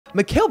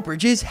Mikal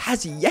Bridges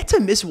has yet to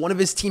miss one of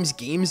his team's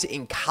games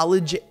in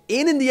college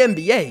and in the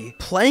NBA,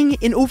 playing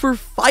in over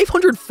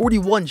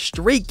 541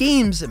 straight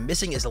games,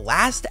 missing his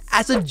last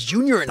as a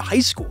junior in high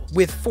school,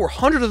 with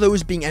 400 of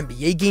those being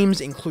NBA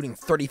games, including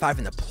 35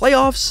 in the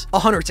playoffs,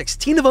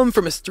 116 of them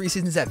from his 3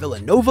 seasons at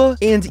Villanova,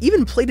 and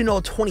even played in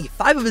all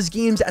 25 of his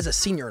games as a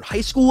senior in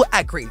high school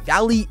at Great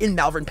Valley in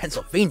Malvern,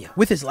 Pennsylvania,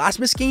 with his last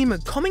missed game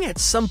coming at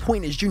some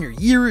point in his junior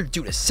year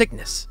due to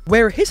sickness,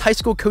 where his high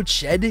school coach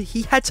said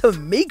he had to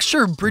make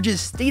sure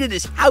Bridges stayed at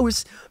his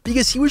house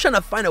because he was trying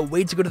to find a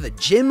way to go to the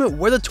gym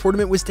where the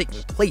tournament was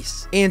taking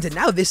place. And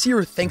now this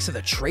year, thanks to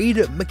the trade,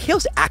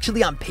 Mikal's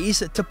actually on pace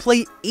to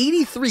play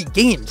 83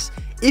 games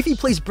if he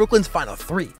plays Brooklyn's Final 3,